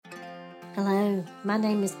Hello, my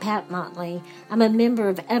name is Pat Motley. I'm a member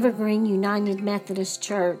of Evergreen United Methodist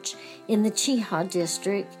Church in the Cheaha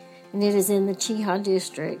District, and it is in the Cheaha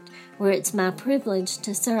District where it's my privilege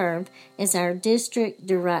to serve as our District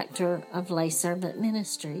Director of Lay Servant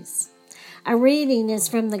Ministries. Our reading is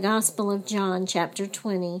from the Gospel of John, chapter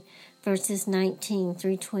 20, verses 19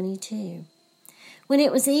 through 22. When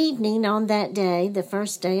it was evening on that day, the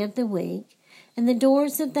first day of the week, and the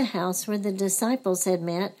doors of the house where the disciples had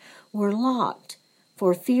met were locked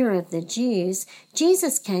for fear of the Jews,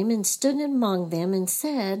 Jesus came and stood among them and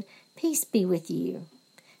said, "Peace be with you."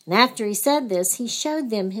 And after he said this, he showed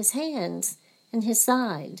them his hands and his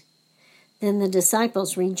side. Then the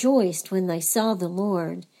disciples rejoiced when they saw the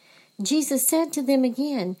Lord. And Jesus said to them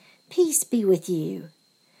again, "Peace be with you.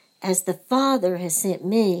 As the Father has sent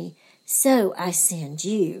me, so I send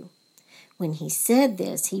you." When he said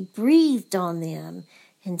this, he breathed on them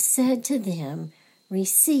and said to them,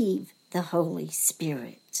 "Receive the Holy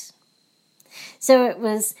Spirit." So it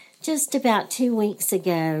was just about 2 weeks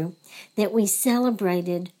ago that we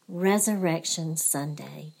celebrated Resurrection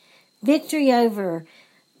Sunday, victory over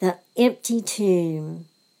the empty tomb.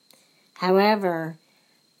 However,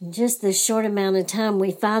 in just this short amount of time,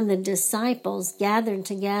 we find the disciples gathered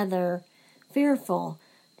together, fearful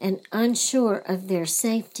and unsure of their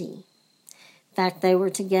safety. In fact, they were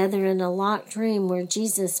together in a locked room where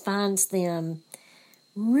Jesus finds them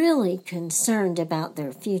really concerned about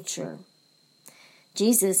their future.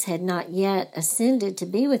 Jesus had not yet ascended to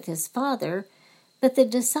be with his Father, but the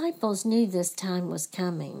disciples knew this time was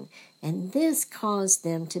coming, and this caused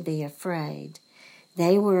them to be afraid.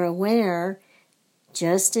 They were aware,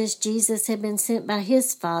 just as Jesus had been sent by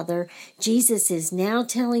his Father, Jesus is now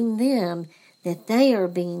telling them that they are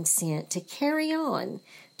being sent to carry on,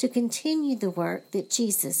 to continue the work that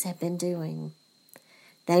Jesus had been doing.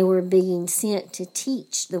 They were being sent to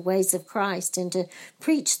teach the ways of Christ and to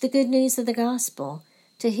preach the good news of the gospel,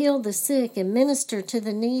 to heal the sick and minister to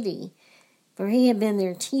the needy, for he had been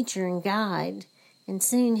their teacher and guide, and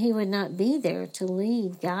soon he would not be there to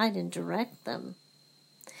lead, guide, and direct them.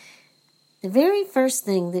 The very first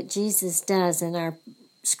thing that Jesus does in our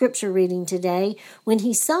scripture reading today, when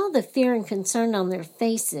he saw the fear and concern on their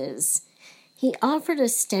faces, he offered a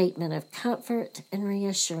statement of comfort and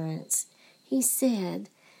reassurance. He said,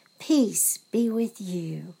 "Peace be with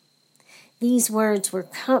you." These words were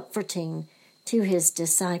comforting to his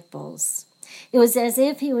disciples. It was as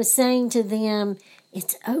if he was saying to them,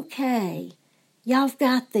 "It's okay. Y'all've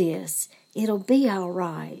got this. It'll be all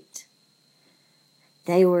right."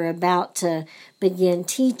 They were about to begin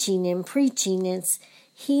teaching and preaching its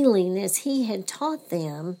healing as he had taught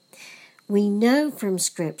them. We know from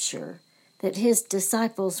Scripture that his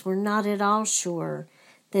disciples were not at all sure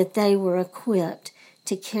that they were equipped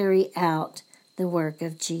to carry out the work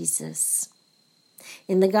of Jesus.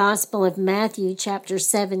 In the Gospel of Matthew, chapter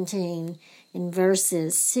 17, in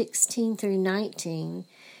verses 16 through 19,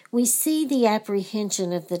 we see the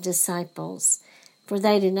apprehension of the disciples, for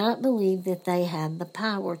they did not believe that they had the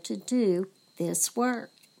power to do this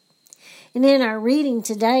work. And in our reading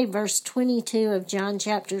today, verse 22 of John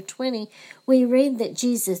chapter 20, we read that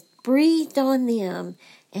Jesus breathed on them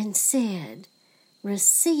and said,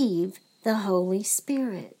 "Receive the Holy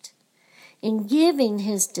Spirit." In giving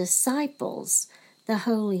his disciples the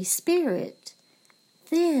Holy Spirit,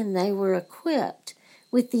 then they were equipped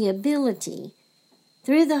with the ability,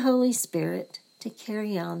 through the Holy Spirit, to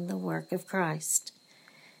carry on the work of Christ.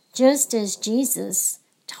 Just as Jesus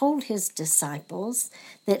told his disciples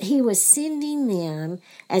that he was sending them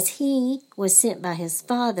as he was sent by his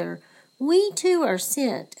Father, we too are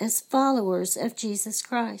sent as followers of Jesus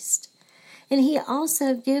Christ. And he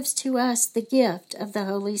also gives to us the gift of the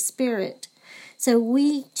Holy Spirit. So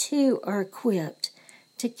we too are equipped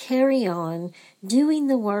to carry on doing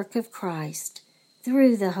the work of Christ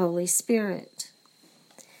through the Holy Spirit.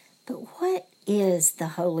 But what is the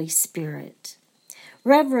Holy Spirit?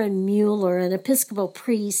 Reverend Mueller, an Episcopal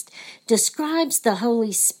priest, describes the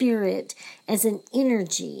Holy Spirit as an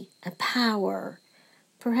energy, a power,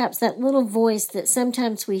 perhaps that little voice that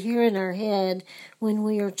sometimes we hear in our head when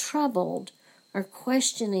we are troubled or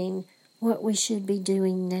questioning what we should be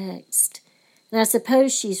doing next. And I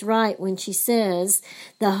suppose she's right when she says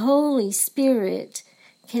the Holy Spirit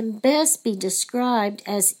can best be described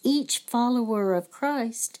as each follower of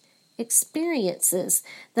Christ experiences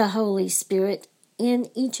the Holy Spirit in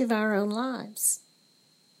each of our own lives.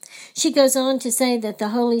 She goes on to say that the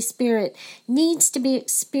Holy Spirit needs to be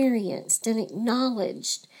experienced and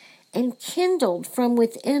acknowledged and kindled from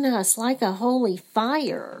within us like a holy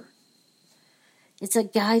fire. It's a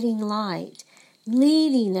guiding light,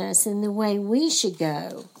 leading us in the way we should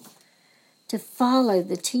go. to follow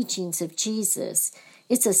the teachings of Jesus.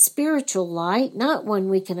 It's a spiritual light, not one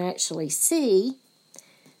we can actually see,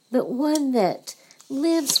 but one that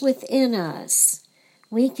lives within us.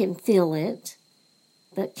 We can feel it,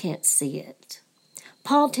 but can't see it.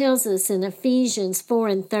 Paul tells us in Ephesians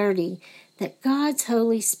 4:30 that God's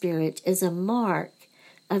Holy Spirit is a mark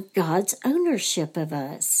of God's ownership of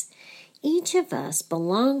us. Each of us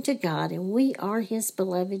belong to God, and we are His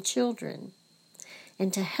beloved children.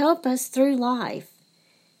 And to help us through life,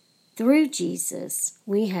 through Jesus,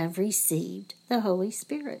 we have received the Holy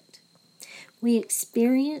Spirit. We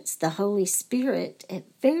experience the Holy Spirit at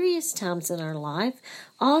various times in our life,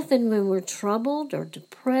 often when we're troubled or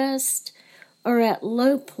depressed or at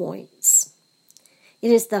low points. It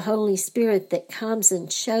is the Holy Spirit that comes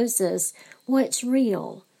and shows us what's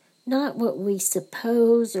real, not what we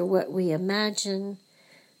suppose or what we imagine,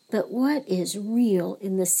 but what is real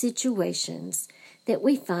in the situations that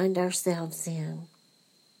we find ourselves in.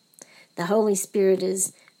 The Holy Spirit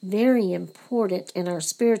is very important in our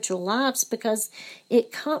spiritual lives because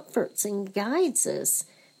it comforts and guides us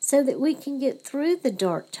so that we can get through the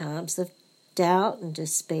dark times of doubt and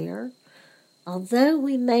despair. Although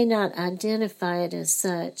we may not identify it as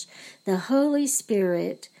such, the Holy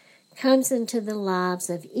Spirit comes into the lives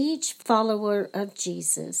of each follower of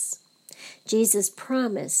Jesus. Jesus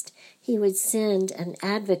promised He would send an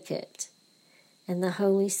advocate, and the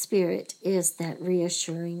Holy Spirit is that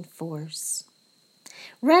reassuring force.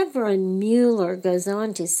 Reverend Mueller goes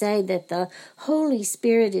on to say that the Holy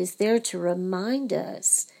Spirit is there to remind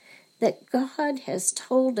us that God has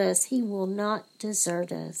told us He will not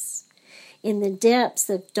desert us. In the depths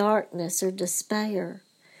of darkness or despair,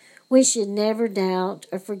 we should never doubt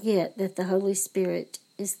or forget that the Holy Spirit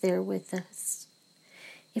is there with us.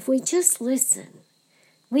 If we just listen,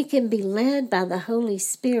 we can be led by the Holy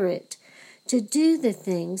Spirit to do the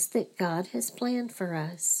things that God has planned for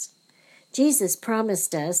us. Jesus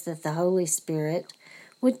promised us that the Holy Spirit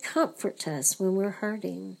would comfort us when we're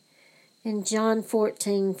hurting. In John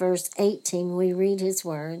 14, verse 18, we read His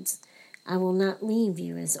words, "I will not leave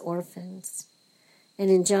you as orphans." And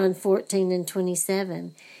in John 14 and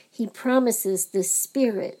 27, He promises the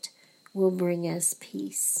Spirit will bring us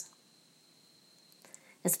peace.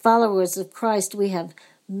 As followers of Christ, we have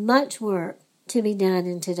much work to be done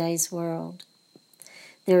in today's world.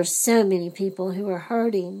 There are so many people who are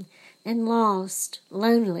hurting and lost,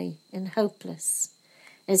 lonely, and hopeless.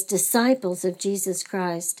 As disciples of Jesus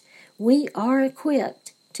Christ, we are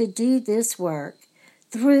equipped to do this work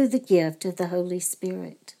through the gift of the Holy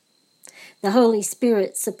Spirit. The Holy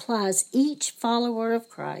Spirit supplies each follower of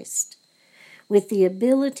Christ with the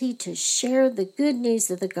ability to share the good news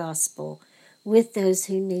of the gospel with those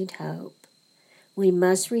who need hope. We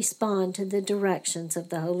must respond to the directions of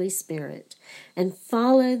the Holy Spirit and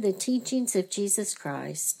follow the teachings of Jesus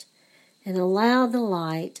Christ and allow the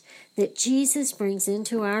light that Jesus brings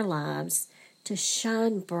into our lives to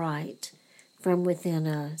shine bright from within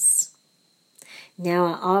us. Now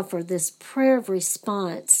I offer this prayer of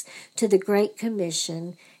response to the Great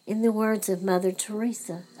Commission in the words of Mother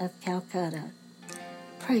Teresa of Calcutta.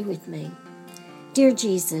 Pray with me. Dear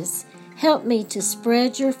Jesus, help me to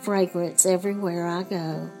spread your fragrance everywhere I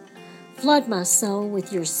go. Flood my soul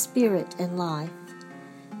with your spirit and life.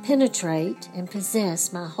 Penetrate and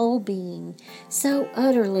possess my whole being so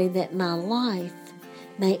utterly that my life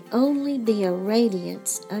may only be a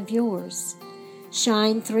radiance of yours.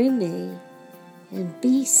 Shine through me and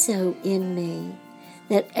be so in me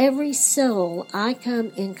that every soul I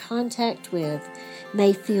come in contact with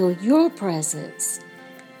may feel your presence.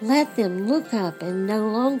 Let them look up and no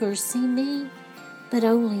longer see me, but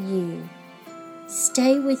only you.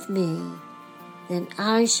 Stay with me, then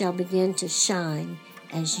I shall begin to shine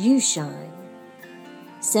as you shine.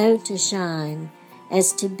 So to shine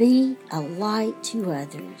as to be a light to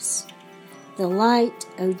others. The light,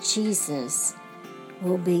 O Jesus,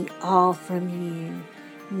 will be all from you.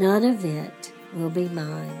 None of it will be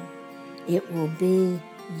mine. It will be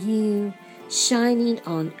you shining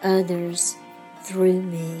on others through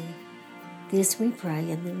me. This we pray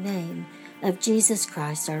in the name of Jesus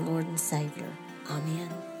Christ, our Lord and Savior.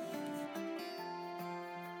 Amen.